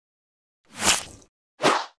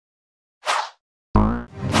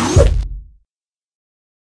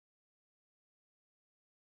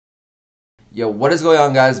Yo, what is going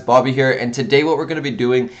on, guys? Bobby here, and today what we're going to be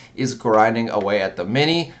doing is grinding away at the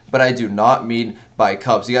mini, but I do not mean by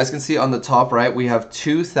cups. You guys can see on the top right, we have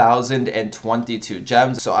 2,022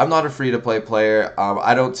 gems, so I'm not a free-to-play player.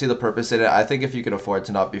 I don't see the purpose in it. I think if you can afford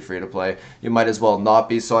to not be free-to-play, you might as well not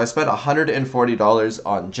be. So I spent $140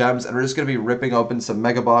 on gems, and we're just going to be ripping open some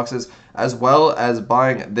mega boxes, as well as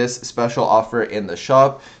buying this special offer in the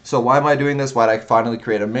shop. So why am I doing this? Why did I finally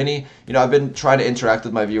create a mini? You know, I've been trying to interact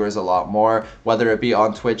with my viewers a lot more, whether it be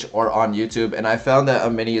on Twitch or on YouTube, and I found that a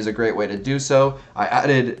mini is a great way to do so. I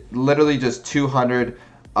added literally just 200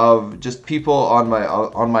 of just people on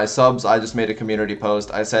my subs. I just made a community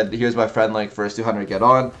post. I said, here's my friend link, first 200 get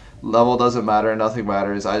on. Level doesn't matter, nothing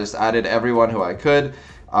matters. I just added everyone who I could.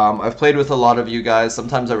 I've played with a lot of you guys.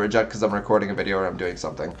 Sometimes I reject because I'm recording a video or I'm doing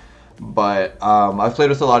something. But I've played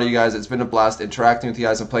with a lot of you guys. It's been a blast interacting with you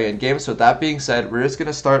guys and playing games. So with that being said, we're just going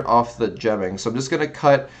to start off the gemming. So I'm just going to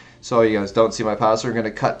cut, so you guys don't see my password, I'm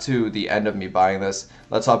going to cut to the end of me buying this.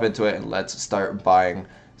 Let's hop into it and let's start buying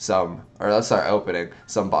some, or let's start opening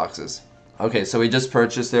some boxes. Okay, so we just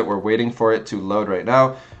purchased it. We're waiting for it to load right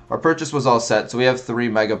now. Our purchase was all set. So we have 3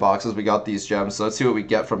 mega boxes. We got these gems. So let's see what we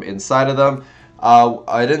get from inside of them.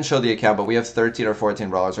 I didn't show the account, but we have 13 or 14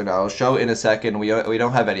 brawlers right now. I'll show in a second. We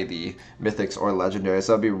don't have any of the mythics or legendaries,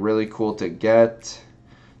 so that'd be really cool to get.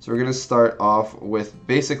 So we're gonna start off with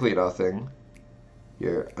basically nothing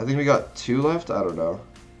here. I think we got 2 left. I don't know,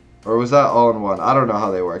 or was that all in one? I don't know how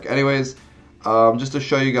they work. Anyways, just to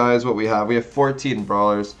show you guys what we have 14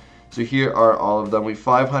 brawlers. So here are all of them. We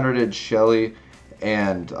 500'd Shelly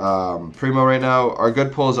and Primo right now. Our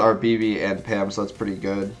good pulls are BB and Pam, so that's pretty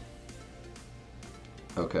good.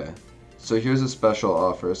 Okay, so here's a special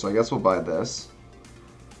offer, so I guess we'll buy this.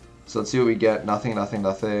 So let's see what we get. Nothing, nothing,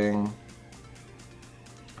 nothing.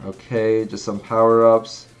 Okay, just some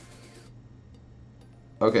power-ups.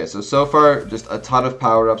 Okay, so far, just a ton of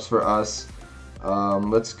power-ups for us.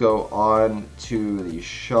 Let's go on to the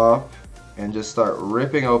shop and just start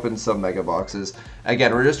ripping open some mega boxes.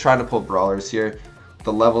 Again, we're just trying to pull brawlers here.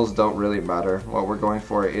 The levels don't really matter. What we're going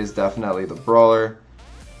for is definitely the brawler.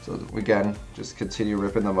 So again, just continue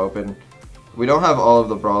ripping them open. We don't have all of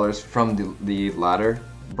the brawlers from the ladder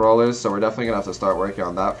brawlers, so we're definitely going to have to start working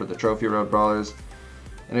on that for the trophy road brawlers.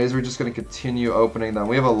 Anyways, we're just going to continue opening them.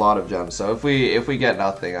 We have a lot of gems, so if we get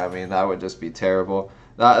nothing, I mean, that would just be terrible.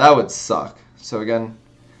 That would suck. So again,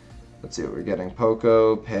 let's see what we're getting.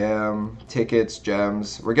 Poco, Pam, tickets,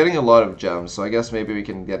 gems. We're getting a lot of gems, so I guess maybe we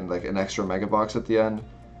can get like an extra mega box at the end.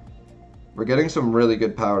 We're getting some really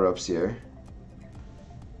good power-ups here.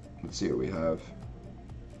 Let's see what we have.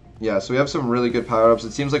 Yeah, so we have some really good power-ups.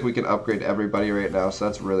 It seems like we can upgrade everybody right now, so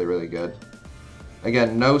that's really, really good.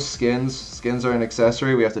 Again, no skins. Skins are an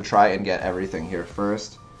accessory. We have to try and get everything here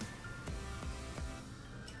first.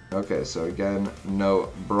 Okay, so again, no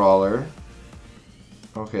brawler.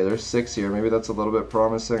 Okay, there's 6 here. Maybe that's a little bit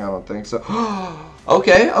promising. I don't think so.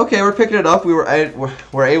 Okay, we're picking it up. We're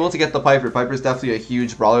able to get the Piper. Piper's definitely a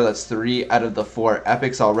huge brawler. That's 3 out of the 4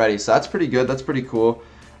 epics already, so that's pretty good. That's pretty cool.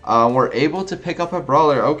 We're able to pick up a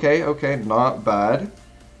brawler. Okay, not bad.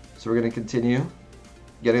 So we're going to continue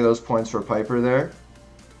getting those points for Piper there.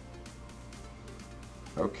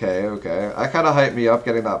 Okay. That kind of hyped me up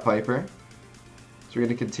getting that Piper. So we're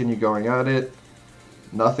going to continue going at it.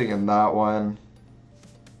 Nothing in that one.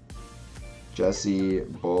 Jesse,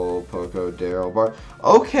 Bull, Poco, Daryl, Bar.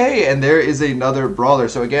 Okay, and there is another brawler.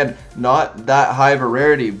 So again, not that high of a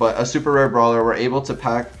rarity, but a super rare brawler. We're able to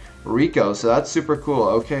pack Rico, so that's super cool.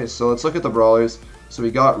 Okay, so let's look at the brawlers. So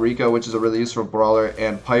we got Rico, which is a really useful brawler,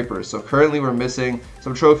 and Piper. So currently we're missing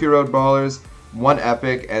some trophy road brawlers, 1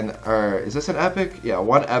 epic, and is this an epic? Yeah,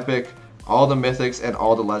 1 epic, all the mythics, and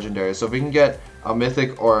all the legendaries. So if we can get a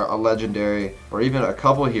mythic or a legendary, or even a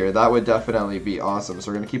couple here, that would definitely be awesome.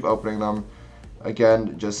 So we're gonna keep opening them.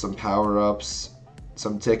 Again, just some power-ups,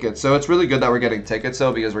 some tickets. So it's really good that we're getting tickets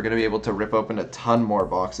though, because we're gonna be able to rip open a ton more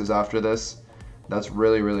boxes after this. That's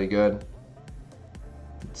really, really good.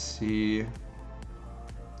 Let's see.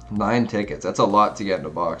 9 tickets. That's a lot to get in a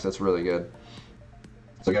box. That's really good.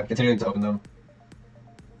 So again, continuing to open them.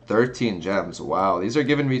 13 gems. Wow, these are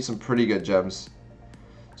giving me some pretty good gems.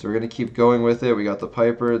 So we're going to keep going with it. We got the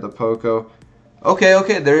Piper, the Poco.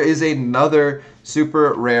 Okay, there is another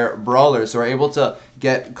super rare brawler. So we're able to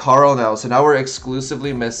get Carl now. So now we're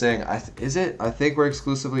exclusively missing, I think we're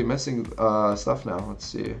exclusively missing stuff now. Let's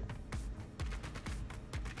see.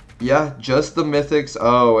 Yeah, just the mythics.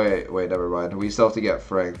 Oh, wait, never mind. We still have to get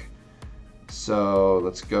Frank. So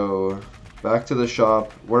let's go back to the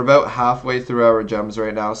shop. We're about halfway through our gems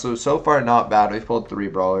right now. So far, not bad. We've pulled 3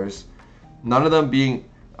 brawlers. None of them being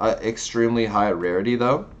extremely high rarity,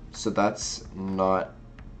 though. So that's not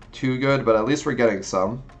too good, but at least we're getting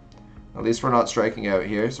some. At least we're not striking out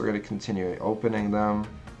here, so we're going to continue opening them.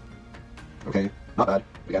 Okay, not bad.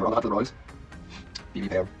 Again, we're on the Rollies. BB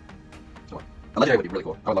Pam. A legendary would be really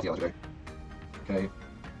cool. I would love the legendary. Okay.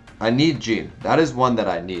 I need Gene. That is one that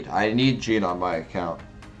I need. I need Gene on my account.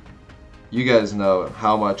 You guys know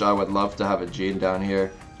how much I would love to have a Gene down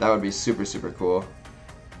here. That would be super, super cool.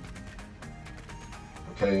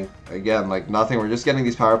 Okay, again, like nothing. We're just getting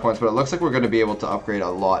these power points, but it looks like we're going to be able to upgrade a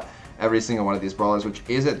lot every single one of these brawlers, which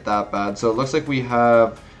isn't that bad. So it looks like we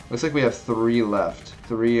have 3 left.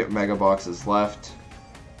 3 mega boxes left.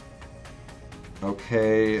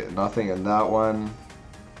 Okay, nothing in that one.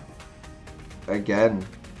 Again,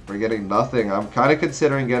 we're getting nothing. I'm kind of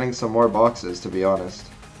considering getting some more boxes, to be honest.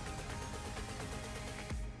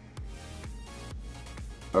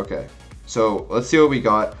 Okay, so let's see what we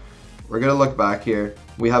got. We're going to look back here.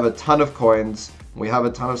 We have a ton of coins. We have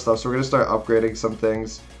a ton of stuff, so we're going to start upgrading some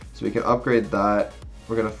things. So we can upgrade that.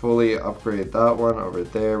 We're going to fully upgrade that one over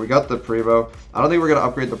there. We got the Primo. I don't think we're going to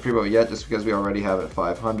upgrade the Primo yet just because we already have it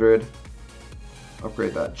 500.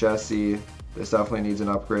 Upgrade that Jessie. This definitely needs an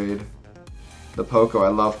upgrade. The Poco, I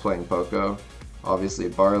love playing Poco. Obviously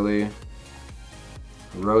Barley.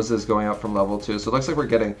 Rosa's going up from level 2. So it looks like we're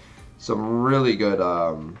getting some really good,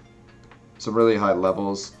 some really high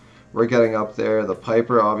levels. We're getting up there. The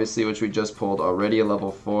Piper, obviously, which we just pulled, already a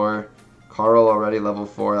level 4. Carl already level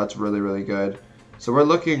 4. That's really, really good. So we're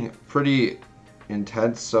looking pretty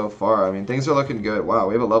intense so far. I mean, things are looking good. Wow,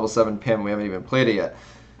 we have a level 7 Pim. We haven't even played it yet.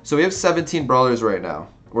 So we have 17 brawlers right now.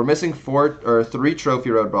 We're missing 3 Trophy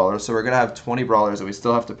Road brawlers, so we're going to have 20 brawlers, and we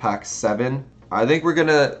still have to pack 7. I think we're going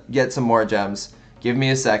to get some more gems. Give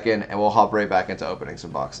me a second, and we'll hop right back into opening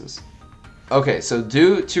some boxes. Okay, so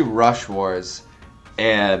due to Rush Wars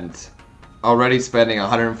and already spending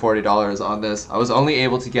 $140 on this, I was only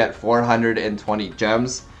able to get 420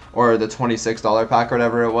 gems, or the $26 pack or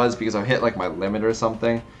whatever it was, because I hit like my limit or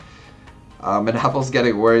something. And Apple's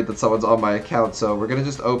getting worried that someone's on my account, so we're gonna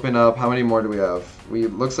just open up. How many more do we have?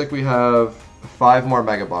 Looks like we have 5 more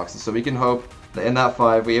mega boxes, so we can hope that in that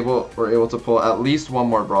 5 we're able to pull at least one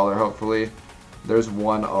more brawler. Hopefully, there's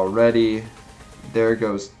 1 already. There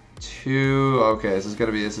goes 2. Okay, this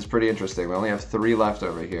is pretty interesting. We only have 3 left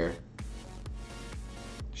over here.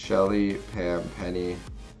 Shelly, Pam, Penny.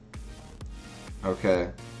 Okay,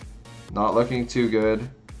 not looking too good.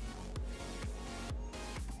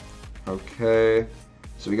 Okay,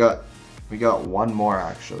 so we got 1 more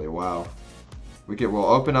actually. Wow. We'll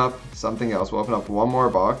open up something else. We'll open up 1 more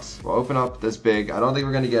box. We'll open up this big. I don't think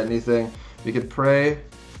we're gonna get anything. We could pray.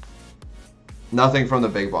 Nothing from the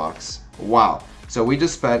big box. Wow. So we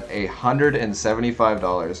just spent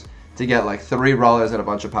 $175 to get like 3 brawlers and a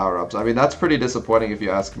bunch of power-ups. I mean, that's pretty disappointing if you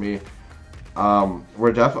ask me.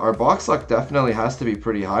 Our box luck definitely has to be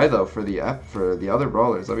pretty high though for the other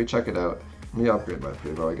brawlers. Let me check it out. Let me upgrade my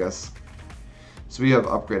Primo, I guess. So we have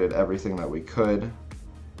upgraded everything that we could.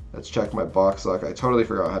 Let's check my box luck. I totally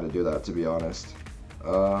forgot how to do that, to be honest.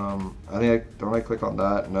 Don't I click on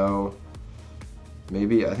that? No.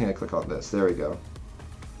 Maybe, I think I click on this. There we go.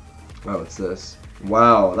 Oh, it's this.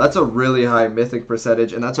 Wow, that's a really high mythic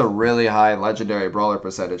percentage, and that's a really high legendary brawler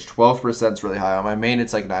percentage. 12% is really high. On my main,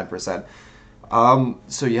 it's like 9%.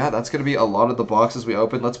 So yeah, that's going to be a lot of the boxes we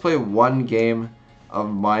open. Let's play 1 game of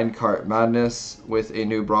Minecart Madness with a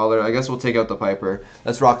new brawler. I guess we'll take out the Piper.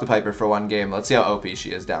 Let's rock the Piper for 1 game. Let's see how OP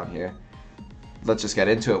she is down here. Let's just get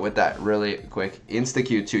into it with that really quick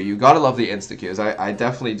insta-Q too. You gotta love the insta-Qs. I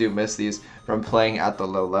definitely do miss these from playing at the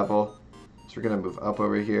low level. So we're gonna move up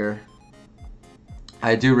over here.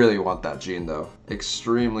 I do really want that Gene though.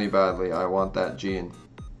 Extremely badly, I want that Gene.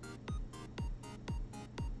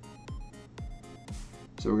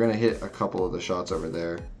 So we're gonna hit a couple of the shots over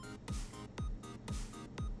there.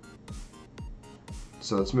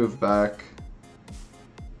 So let's move back.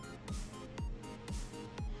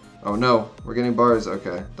 Oh no, we're getting bars.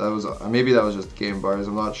 Okay, that was maybe that was just game bars.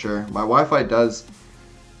 I'm not sure. My Wi-Fi does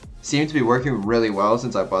seem to be working really well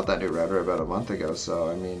since I bought that new router about a month ago. So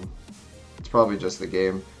I mean, it's probably just the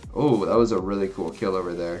game. Oh, that was a really cool kill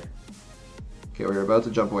over there. Okay, we're about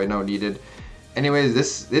to jump away. No, needed. Anyways,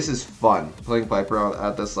 this is fun playing Piper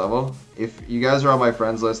at this level. If you guys are on my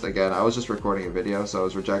friends list, again, I was just recording a video, so I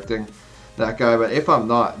was rejecting that guy. But if I'm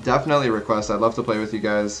not, definitely request. I'd love to play with you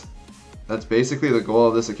guys. That's basically the goal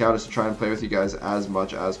of this account, is to try and play with you guys as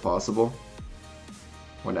much as possible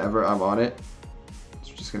whenever I'm on it.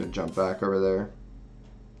 So we're just gonna jump back over there.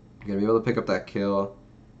 I'm gonna be able to pick up that kill.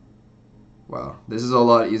 Wow, this is a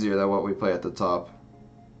lot easier than what we play at the top.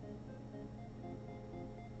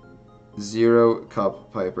 0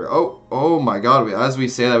 cup Piper. Oh my god, as we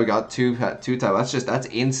say that, we got two times. That's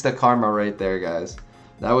insta karma right there, guys.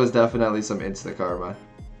 That was definitely some insta karma.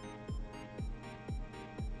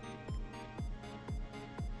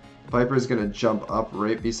 Piper's gonna jump up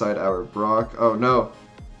right beside our Brock. Oh no.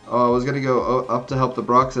 Oh, I was gonna go up to help the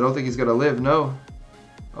Brock because I don't think he's gonna live. No.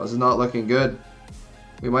 Oh, this is not looking good.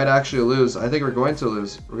 We might actually lose. I think we're going to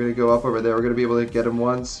lose. We're gonna go up over there. We're gonna be able to get him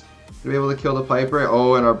once. We're gonna be able to kill the Piper.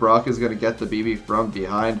 Oh, and our Brock is gonna get the BB from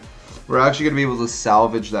behind. We're actually gonna be able to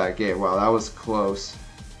salvage that game. Wow, that was close.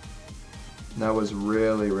 That was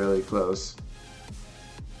really, really close.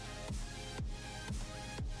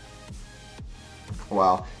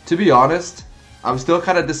 Wow. To be honest, I'm still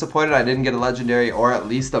kind of disappointed I didn't get a legendary or at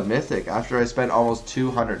least a mythic after I spent almost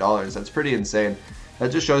 $200. That's pretty insane.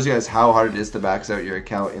 That just shows you guys how hard it is to max out your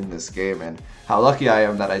account in this game and how lucky I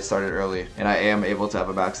am that I started early and I am able to have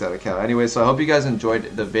a maxed out account. Anyway, so I hope you guys enjoyed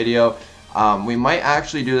the video. We might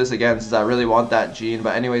actually do this again since I really want that gene.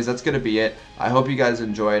 But anyways, that's going to be it. I hope you guys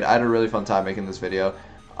enjoyed. I had a really fun time making this video.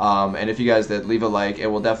 And if you guys did, leave a like.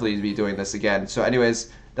 And we'll definitely be doing this again. So anyways,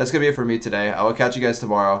 that's going to be it for me today. I will catch you guys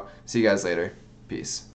tomorrow. See you guys later. Peace.